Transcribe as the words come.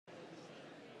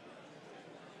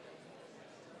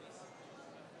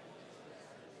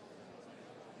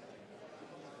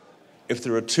if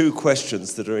there are two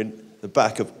questions that are in the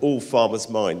back of all farmers'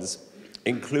 minds,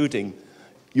 including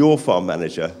your farm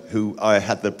manager, who I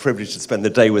had the privilege to spend the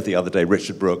day with the other day,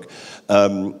 Richard Brooke,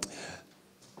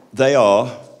 they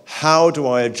are, how do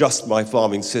I adjust my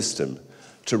farming system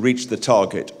to reach the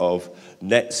target of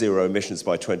net zero emissions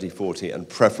by 2040 and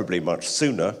preferably much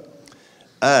sooner?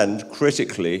 And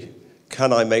critically,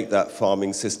 can I make that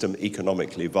farming system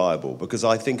economically viable? Because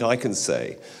I think I can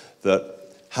say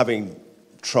that having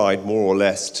tried more or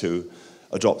less to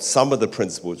adopt some of the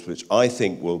principles which I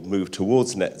think will move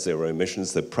towards net zero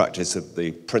emissions, the practice of the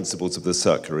principles of the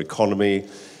circular economy,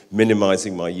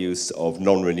 minimizing my use of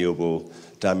non-renewable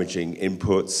damaging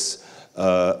inputs,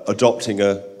 adopting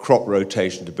a crop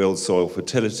rotation to build soil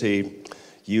fertility,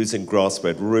 using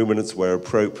grass-fed ruminants where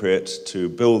appropriate to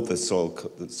build the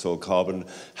soil carbon,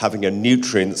 having a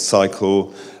nutrient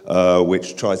cycle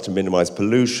which tries to minimize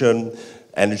pollution,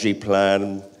 energy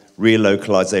plan,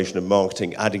 relocalization of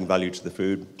marketing, adding value to the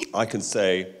food. I can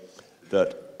say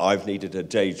that I've needed a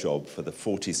day job for the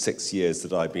 46 years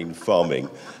that I've been farming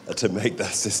to make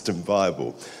that system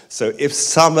viable. So if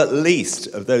some at least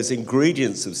of those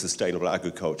ingredients of sustainable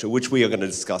agriculture, which we are going to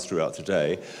discuss throughout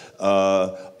today,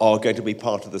 are going to be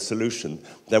part of the solution,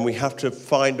 then we have to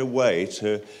find a way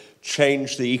to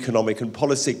change the economic and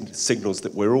policy signals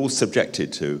that we're all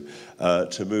subjected to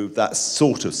move that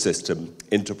sort of system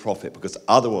into profit, because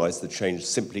otherwise the change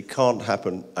simply can't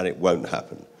happen and it won't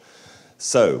happen.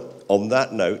 So, on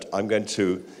that note, I'm going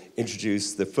to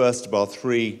introduce the first of our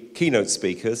three keynote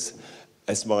speakers.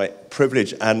 It's my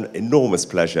privilege and enormous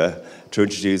pleasure to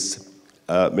introduce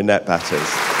Minette Batters.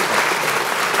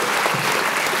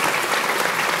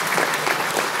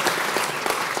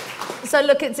 So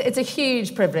look, it's a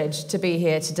huge privilege to be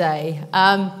here today.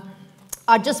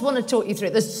 I just want to talk you through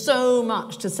it. There's so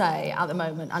much to say at the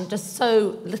moment and just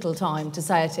so little time to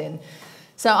say it in.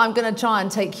 So I'm going to try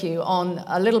and take you on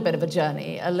a little bit of a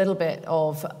journey, a little bit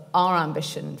of our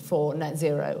ambition for net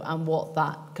zero and what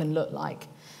that can look like.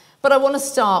 But I want to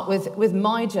start with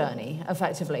my journey,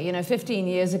 effectively. You know, 15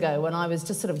 years ago, when I was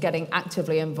just sort of getting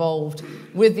actively involved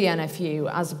with the NFU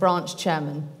as a branch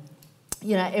chairman,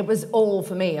 you know, it was all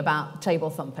for me about table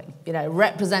thumping, you know,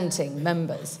 representing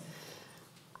members.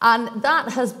 And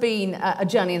that has been a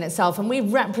journey in itself, and we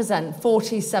represent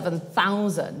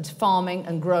 47,000 farming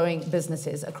and growing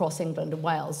businesses across England and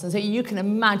Wales. And so you can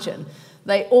imagine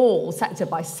they all, sector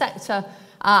by sector,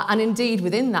 and indeed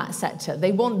within that sector,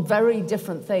 they want very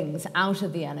different things out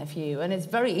of the NFU. And it's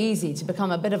very easy to become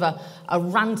a bit of a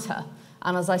ranter,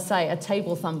 and as I say, a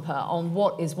table thumper on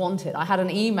what is wanted. I had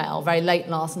an email very late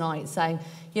last night saying,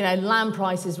 you know, lamb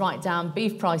prices right down,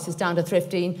 beef prices down to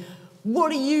thrifteen.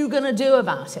 What are you going to do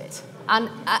about it? And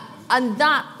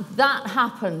that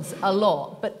happens a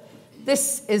lot, but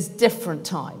this is different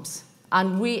times.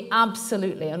 And we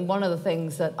absolutely, and one of the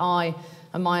things that I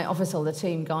and my office holder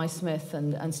team, Guy Smith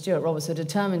and Stuart Roberts, are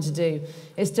determined to do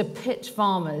is to pitch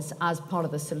farmers as part of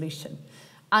the solution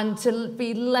and to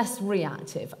be less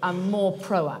reactive and more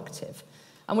proactive.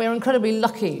 And we're incredibly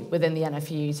lucky within the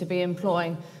NFU to be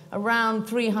employing around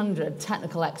 300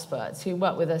 technical experts who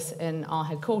work with us in our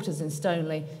headquarters in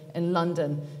Stoneleigh, in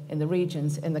London, in the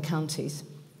regions, in the counties.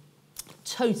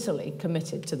 Totally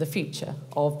committed to the future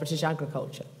of British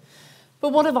agriculture.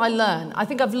 But what have I learned? I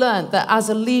think I've learned that as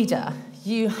a leader,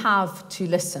 you have to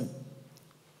listen.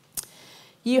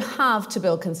 You have to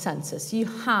build consensus. You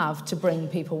have to bring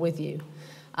people with you.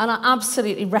 And I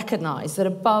absolutely recognise that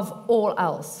above all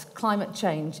else, climate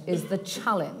change is the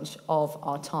challenge of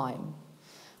our time.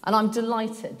 And I'm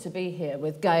delighted to be here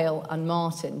with Gail and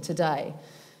Martin today,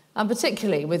 and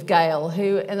particularly with Gail,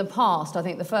 who in the past, I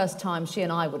think the first time she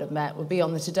and I would have met would be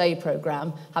on the Today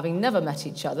programme, having never met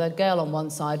each other, Gail on one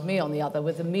side, me on the other,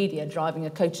 with the media driving a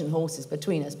coach and horses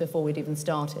between us before we'd even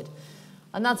started.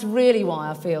 And that's really why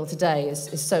I feel today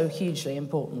is so hugely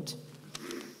important.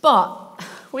 But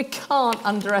we can't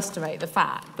underestimate the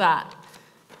fact that,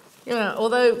 you know,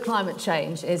 although climate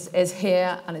change is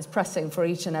here and is pressing for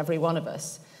each and every one of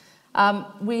us,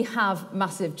 we have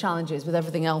massive challenges with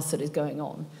everything else that is going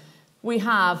on. We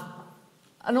have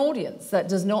an audience that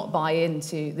does not buy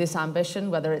into this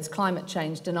ambition, whether it's climate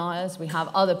change deniers. We have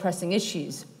other pressing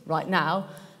issues right now,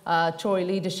 Tory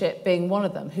leadership being one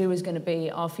of them. Who is going to be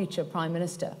our future Prime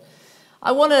Minister?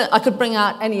 I could bring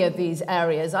out any of these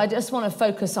areas. I just want to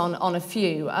focus on a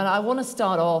few. And I want to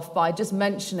start off by just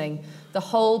mentioning the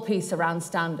whole piece around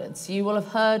standards. You will have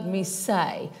heard me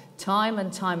say time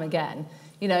and time again,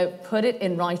 you know, put it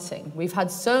in writing. We've had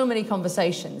so many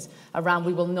conversations around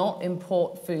we will not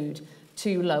import food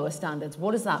to lower standards.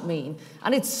 What does that mean?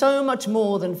 And it's so much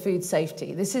more than food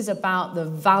safety. This is about the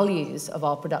values of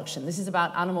our production. This is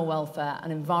about animal welfare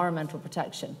and environmental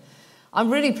protection. I'm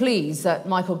really pleased that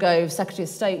Michael Gove, Secretary of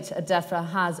State at DEFRA,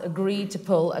 has agreed to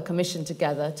pull a commission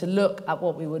together to look at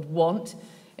what we would want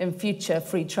in future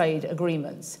free trade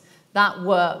agreements. That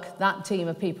work, that team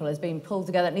of people has been pulled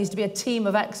together. It needs to be a team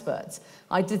of experts.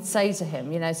 I did say to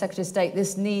him, you know, Secretary of State,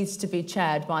 this needs to be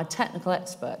chaired by a technical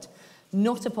expert,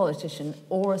 not a politician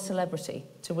or a celebrity,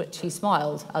 to which he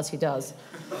smiled, as he does.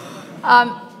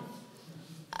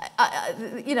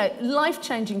 You know,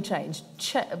 life-changing change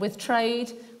with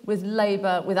trade, with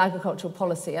labour, with agricultural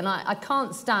policy. And I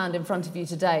can't stand in front of you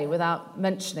today without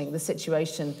mentioning the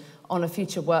situation on a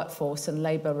future workforce and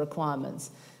labour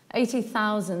requirements.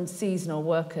 80,000 seasonal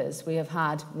workers we have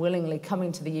had willingly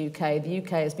coming to the UK. The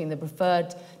UK has been the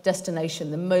preferred destination,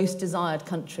 the most desired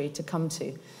country to come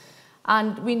to.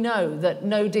 And we know that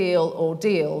no deal or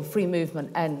deal, free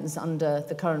movement ends under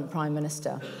the current Prime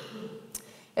Minister.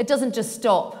 It doesn't just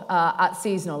stop at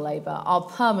seasonal labour. Our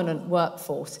permanent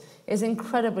workforce is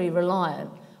incredibly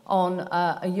reliant on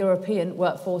a European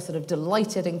workforce that have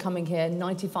delighted in coming here.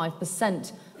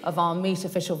 95% of our meat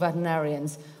official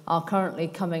veterinarians are currently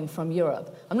coming from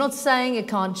Europe. I'm not saying it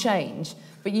can't change,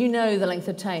 but you know the length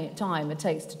of time it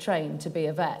takes to train to be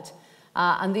a vet.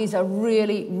 And these are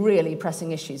really, really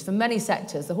pressing issues. For many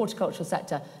sectors, the horticultural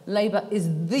sector, labour is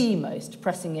the most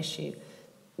pressing issue.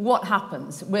 What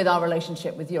happens with our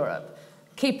relationship with Europe?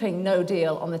 Keeping no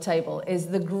deal on the table is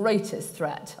the greatest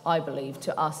threat, I believe,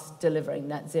 to us delivering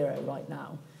net zero right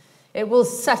now. It will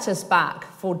set us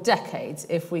back for decades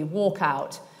if we walk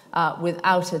out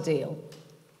without a deal.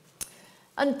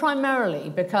 And primarily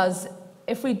because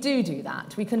if we do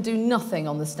that, we can do nothing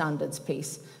on the standards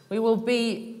piece. We will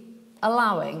be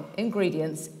allowing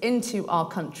ingredients into our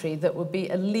country that would be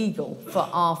illegal for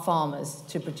our farmers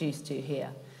to produce to here.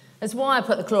 That's why I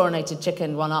put the chlorinated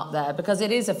chicken one up there, because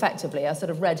it is effectively a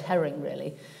sort of red herring,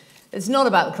 really. It's not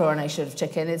about the chlorination of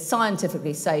chicken. It's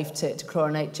scientifically safe to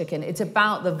chlorinate chicken. It's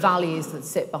about the values that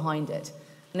sit behind it.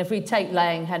 And if we take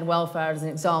laying hen welfare as an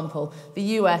example, the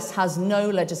US has no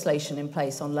legislation in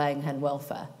place on laying hen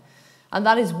welfare. And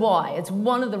that is why, it's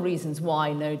one of the reasons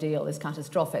why no deal is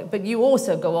catastrophic. But you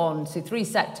also go on to 3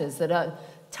 sectors that are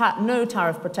no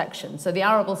tariff protection. So the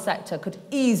arable sector could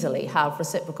easily have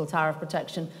reciprocal tariff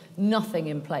protection, nothing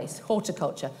in place.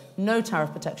 Horticulture, no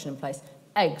tariff protection in place.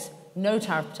 Eggs, no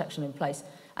tariff protection in place.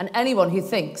 And anyone who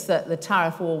thinks that the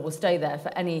tariff war will stay there for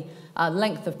any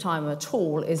length of time at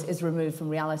all is removed from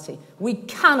reality. We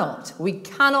cannot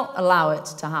allow it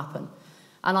to happen.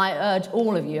 And I urge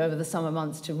all of you over the summer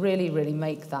months to really, really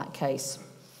make that case.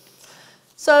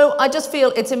 So I just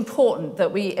feel it's important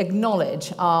that we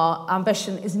acknowledge our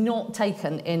ambition is not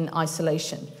taken in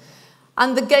isolation.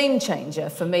 And the game changer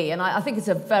for me, and I think it's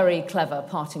a very clever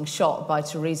parting shot by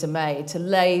Theresa May to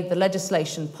lay the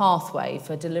legislation pathway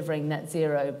for delivering net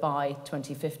zero by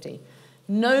 2050.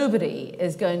 Nobody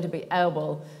is going to be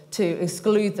able to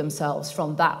exclude themselves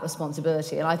from that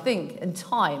responsibility. And I think in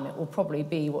time it will probably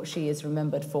be what she is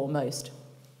remembered for most.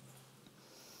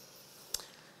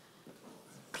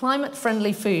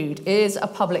 Climate-friendly food is a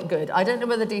public good. I don't know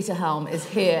whether Dieter Helm is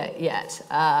here yet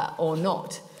or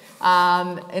not.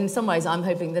 In some ways, I'm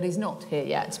hoping that he's not here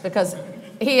yet, because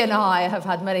he and I have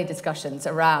had many discussions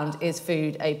around, is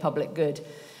food a public good?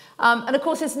 And of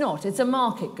course it's not, it's a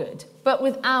market good. But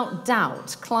without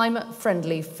doubt,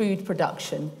 climate-friendly food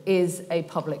production is a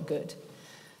public good.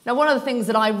 Now, one of the things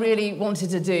that I really wanted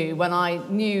to do when I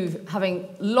knew, having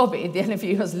lobbied, the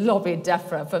NFU has lobbied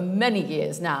DEFRA for many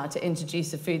years now to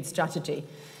introduce a food strategy.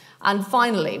 And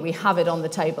finally, we have it on the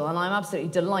table, and I'm absolutely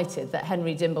delighted that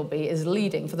Henry Dimbleby is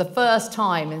leading for the first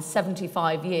time in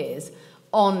 75 years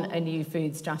on a new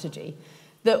food strategy,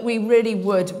 that we really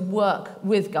would work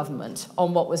with government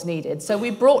on what was needed. So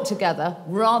we brought together,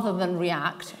 rather than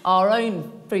react, our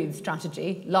own food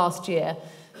strategy last year.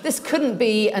 This couldn't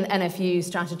be an NFU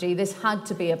strategy. This had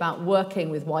to be about working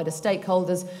with wider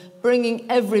stakeholders, bringing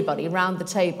everybody round the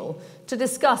table to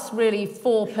discuss really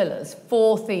 4 pillars,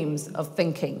 4 themes of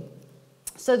thinking.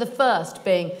 So the first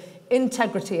being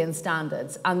integrity and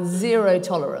standards and zero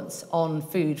tolerance on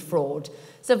food fraud.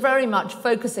 So very much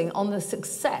focusing on the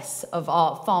success of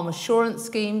our farm assurance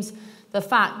schemes, the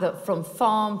fact that from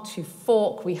farm to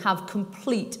fork we have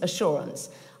complete assurance.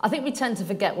 I think we tend to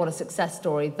forget what a success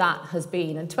story that has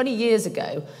been. And 20 years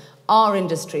ago, our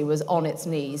industry was on its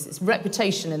knees. Its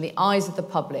reputation in the eyes of the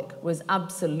public was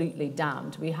absolutely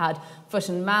damned. We had foot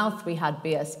and mouth, we had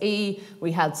BSE,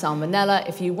 we had salmonella.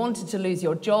 If you wanted to lose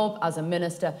your job as a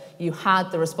minister, you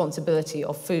had the responsibility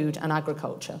of food and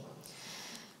agriculture.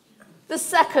 The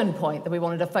second point that we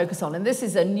wanted to focus on, and this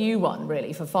is a new one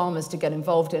really for farmers to get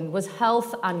involved in, was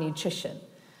health and nutrition.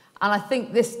 And I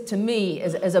think this, to me,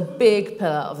 is a big pillar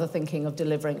of the thinking of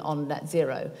delivering on net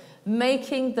zero.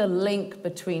 Making the link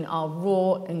between our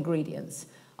raw ingredients,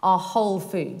 our whole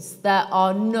foods. There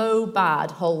are no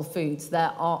bad whole foods.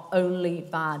 There are only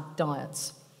bad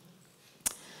diets.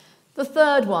 The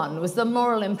third one was the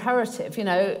moral imperative. You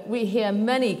know, we hear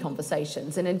many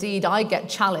conversations, and indeed I get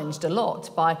challenged a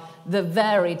lot by the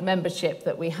varied membership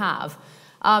that we have.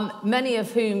 Many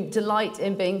of whom delight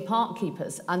in being park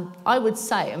keepers. And I would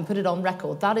say, and put it on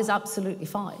record, that is absolutely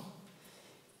fine.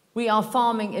 We are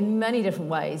farming in many different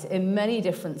ways, in many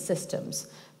different systems.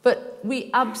 But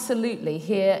we absolutely,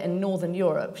 here in Northern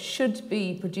Europe, should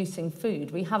be producing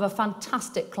food. We have a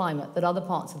fantastic climate that other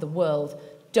parts of the world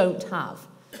don't have.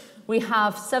 We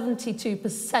have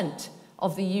 72%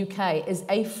 of the UK is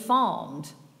a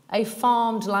farmed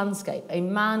landscape, a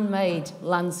man-made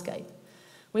landscape.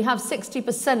 We have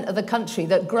 60% of the country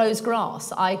that grows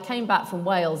grass. I came back from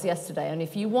Wales yesterday, and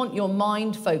if you want your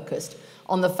mind focused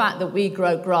on the fact that we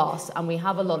grow grass and we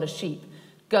have a lot of sheep,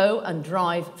 go and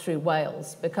drive through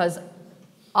Wales, because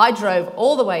I drove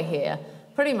all the way here,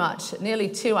 pretty much nearly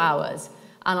 2 hours,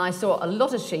 and I saw a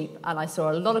lot of sheep, and I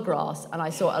saw a lot of grass, and I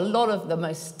saw a lot of the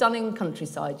most stunning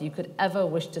countryside you could ever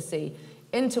wish to see.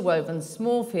 Interwoven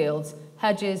small fields,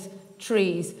 hedges,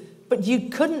 trees, but you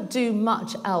couldn't do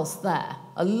much else there.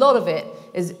 A lot of it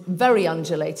is very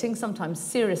undulating, sometimes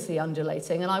seriously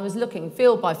undulating, and I was looking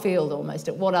field by field almost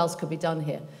at what else could be done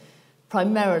here.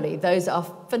 Primarily, those are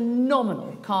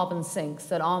phenomenal carbon sinks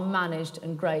that are managed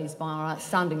and grazed by our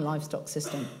outstanding livestock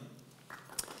system.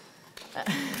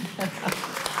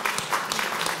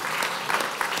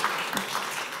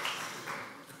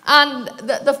 And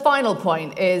the final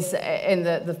point is, in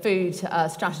the food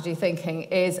strategy thinking,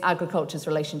 is agriculture's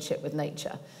relationship with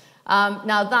nature.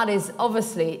 Now, that is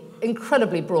obviously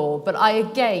incredibly broad, but I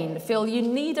again feel you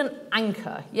need an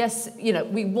anchor. Yes, you know,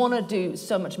 we want to do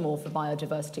so much more for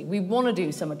biodiversity. We want to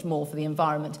do so much more for the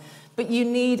environment, but you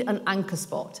need an anchor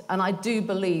spot. And I do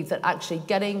believe that actually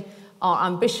getting our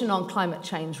ambition on climate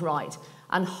change right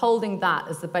and holding that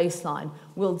as the baseline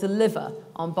will deliver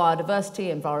on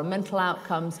biodiversity, environmental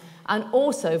outcomes, and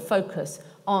also focus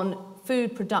on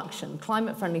food production,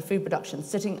 climate-friendly food production,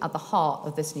 sitting at the heart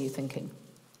of this new thinking.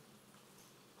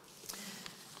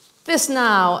 This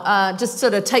now just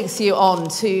sort of takes you on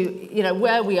to, you know,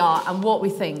 where we are and what we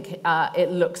think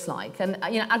it looks like. And,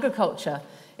 you know, agriculture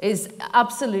is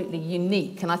absolutely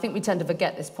unique, and I think we tend to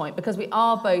forget this point, because we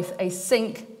are both a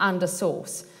sink and a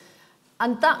source.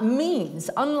 And that means,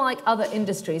 unlike other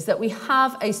industries, that we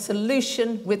have a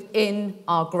solution within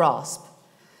our grasp.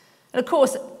 And of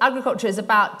course, agriculture is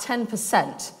about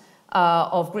 10%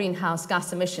 of greenhouse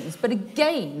gas emissions. But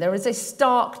again, there is a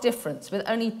stark difference, with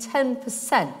only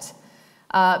 10%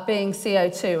 being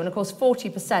CO2, and of course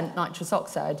 40% nitrous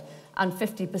oxide and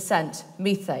 50%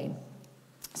 methane.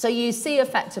 So you see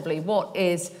effectively what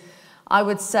is, I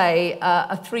would say,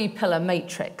 a three-pillar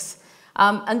matrix.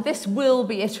 And this will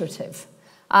be iterative.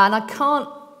 And I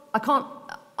can't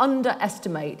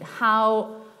underestimate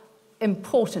how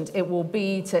important it will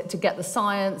be to get the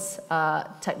science,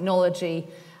 technology,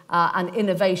 and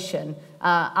innovation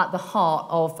at the heart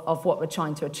of what we're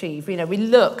trying to achieve. You know, we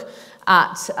look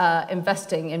at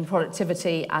investing in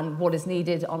productivity and what is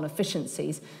needed on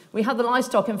efficiencies. We have the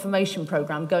Livestock Information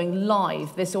Programme going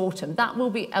live this autumn. That will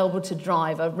be able to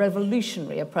drive a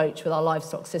revolutionary approach with our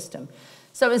livestock system.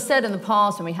 So instead, in the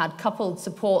past, when we had coupled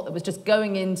support that was just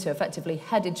going into effectively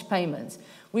headage payments,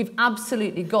 we've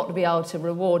absolutely got to be able to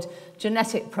reward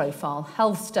genetic profile,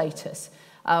 health status,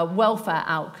 welfare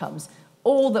outcomes,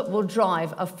 all that will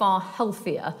drive a far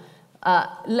healthier,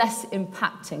 less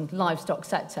impacting livestock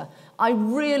sector. I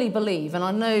really believe, and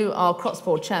I know our Crops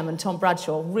Board Chairman, Tom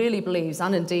Bradshaw, really believes,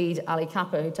 and indeed Ali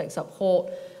Kappa, who takes up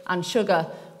hort and sugar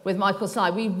with Michael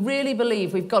Sly, we really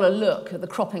believe we've got to look at the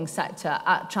cropping sector,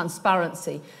 at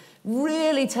transparency,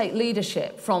 really take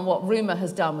leadership from what Rumour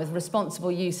has done with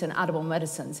responsible use in edible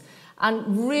medicines,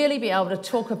 and really be able to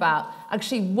talk about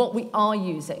actually what we are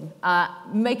using,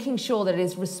 making sure that it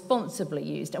is responsibly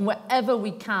used, and wherever we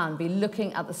can be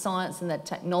looking at the science and the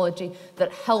technology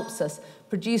that helps us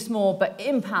produce more but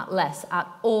impact less at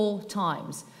all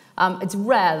times. It's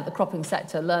rare that the cropping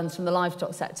sector learns from the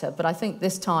livestock sector, but I think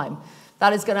this time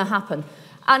that is going to happen.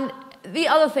 And the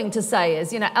other thing to say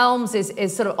is, you know, ELMS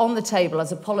is sort of on the table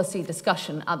as a policy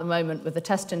discussion at the moment with the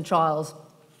test and trials.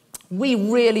 We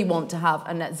really want to have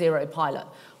a net zero pilot,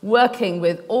 working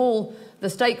with all the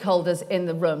stakeholders in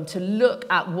the room to look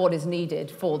at what is needed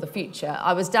for the future.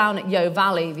 I was down at Yo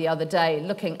Valley the other day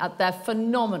looking at their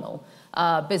phenomenal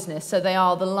business. So they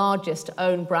are the largest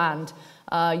own brand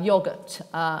yogurt.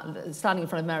 Standing in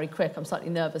front of Mary Quick, I'm slightly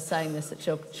nervous saying this, that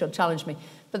she'll challenge me.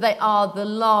 But they are the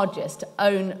largest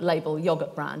own label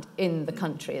yogurt brand in the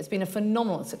country. It's been a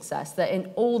phenomenal success. They're in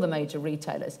all the major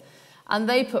retailers. And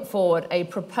they put forward a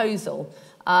proposal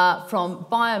from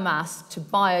biomass to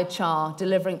biochar,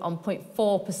 delivering on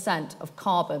 0.4% of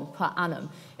carbon per annum.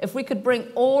 If we could bring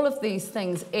all of these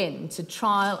things in to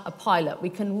trial a pilot, we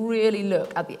can really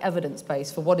look at the evidence base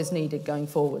for what is needed going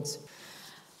forwards.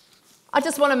 I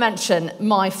just want to mention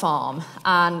my farm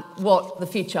and what the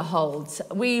future holds.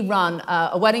 We run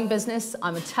a wedding business.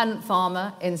 I'm a tenant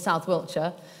farmer in South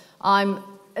Wiltshire. I'm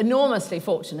enormously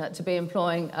fortunate to be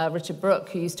employing Richard Brooke,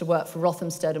 who used to work for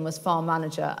Rothamsted and was farm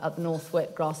manager at the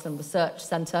Northwick Grassland Research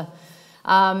Centre.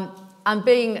 And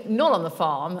being not on the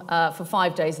farm for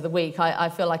 5 days of the week, I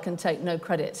feel I can take no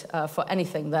credit for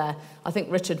anything there. I think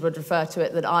Richard would refer to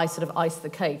it that I sort of ice the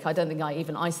cake. I don't think I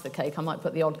even ice the cake. I might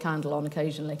put the odd candle on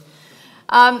occasionally.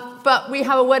 But we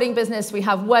have a wedding business. We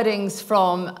have weddings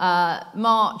from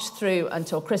March through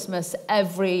until Christmas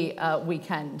every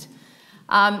weekend.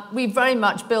 We very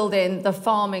much build in the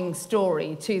farming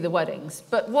story to the weddings.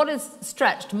 But what has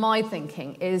stretched my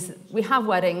thinking is we have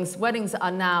weddings. Weddings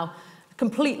are now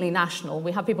completely national.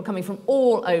 We have people coming from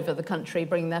all over the country,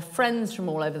 bringing their friends from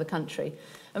all over the country.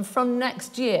 And from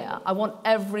next year, I want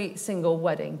every single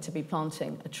wedding to be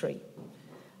planting a tree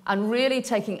and really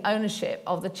taking ownership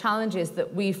of the challenges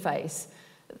that we face,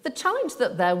 the challenge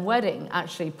that their wedding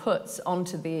actually puts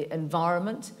onto the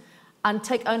environment, and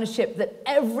take ownership that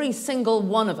every single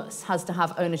one of us has to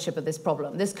have ownership of this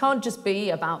problem. This can't just be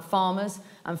about farmers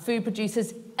and food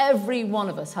producers. Every one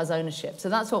of us has ownership. So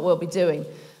that's what we'll be doing.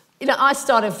 You know, I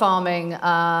started farming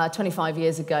 25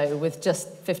 years ago with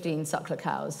just 15 suckler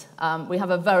cows. We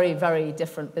have a very, very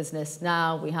different business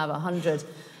now. We have 100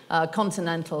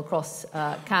 continental cross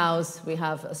cows. We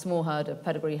have a small herd of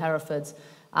pedigree Herefords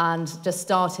and just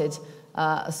started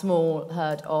a small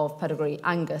herd of pedigree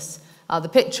Angus. The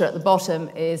picture at the bottom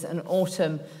is an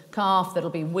autumn calf that'll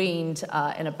be weaned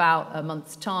in about a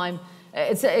month's time.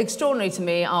 It's extraordinary to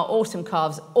me. Our autumn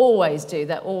calves always do.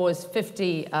 They're always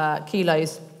 50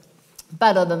 kilos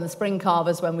better than the spring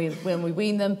calvers when we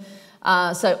wean them.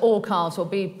 So all calves will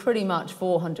be pretty much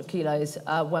 400 kilos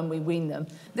when we wean them.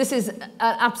 This is an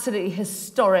absolutely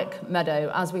historic meadow,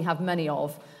 as we have many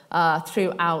of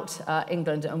throughout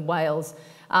England and Wales.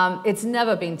 It's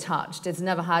never been touched. It's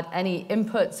never had any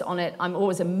inputs on it. I'm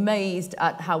always amazed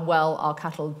at how well our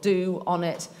cattle do on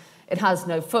it. It has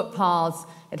no footpaths.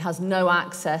 It has no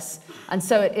access. And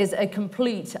so it is a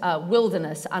complete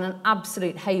wilderness and an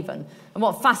absolute haven. And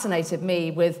what fascinated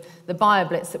me with the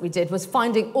BioBlitz that we did was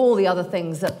finding all the other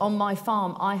things that on my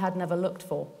farm I had never looked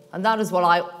for. And that is what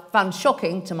I found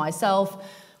shocking to myself.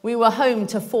 We were home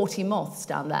to 40 moths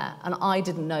down there, and I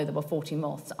didn't know there were 40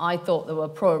 moths. I thought there were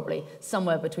probably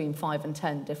somewhere between 5 and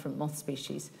 10 different moth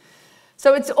species.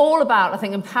 So it's all about, I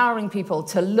think, empowering people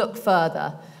to look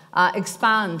further,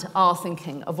 expand our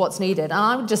thinking of what's needed. And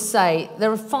I would just say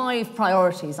there are 5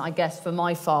 priorities, I guess, for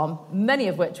my farm, many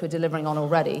of which we're delivering on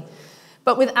already.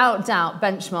 But without doubt,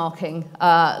 benchmarking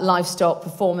livestock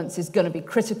performance is going to be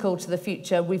critical to the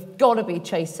future. We've got to be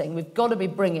chasing, we've got to be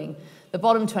bringing the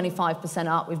bottom 25%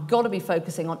 up. We've got to be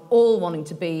focusing on all wanting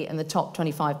to be in the top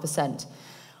 25%.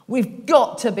 We've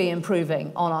got to be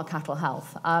improving on our cattle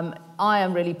health. I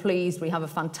am really pleased. We have a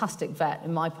fantastic vet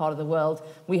in my part of the world.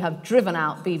 We have driven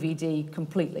out BVD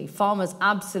completely. Farmers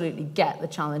absolutely get the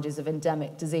challenges of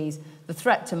endemic disease. The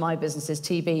threat to my business is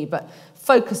TB, but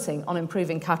focusing on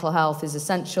improving cattle health is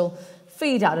essential.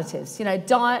 Feed additives. You know,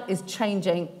 diet is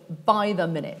changing by the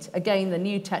minute. Again, the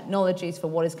new technologies for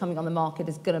what is coming on the market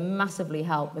is going to massively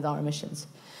help with our emissions.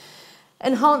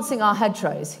 Enhancing our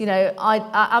hedgerows. You know, I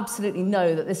absolutely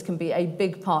know that this can be a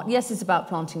big part. Yes, it's about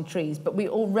planting trees, but we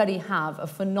already have a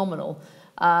phenomenal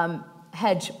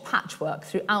hedge patchwork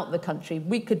throughout the country.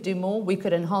 We could do more. We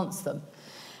could enhance them.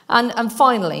 And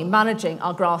finally, managing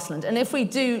our grassland. And if we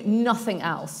do nothing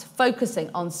else,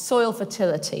 focusing on soil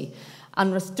fertility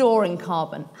and restoring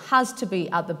carbon has to be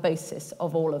at the basis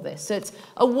of all of this. So it's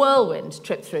a whirlwind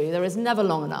trip through. There is never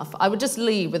long enough. I would just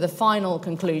leave with a final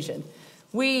conclusion.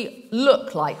 We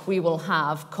look like we will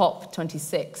have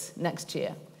COP26 next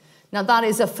year. Now, that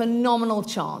is a phenomenal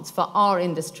chance for our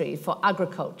industry, for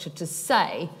agriculture, to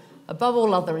say, above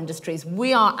all other industries,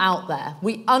 we are out there.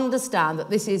 We understand that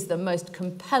this is the most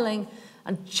compelling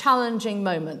and challenging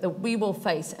moment that we will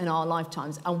face in our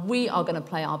lifetimes, and we are going to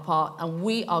play our part, and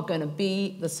we are going to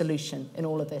be the solution in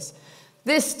all of this.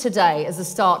 This today is the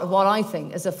start of what I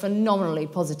think is a phenomenally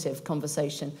positive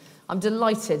conversation, I'm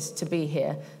delighted to be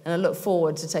here, and I look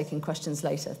forward to taking questions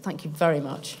later. Thank you very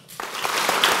much.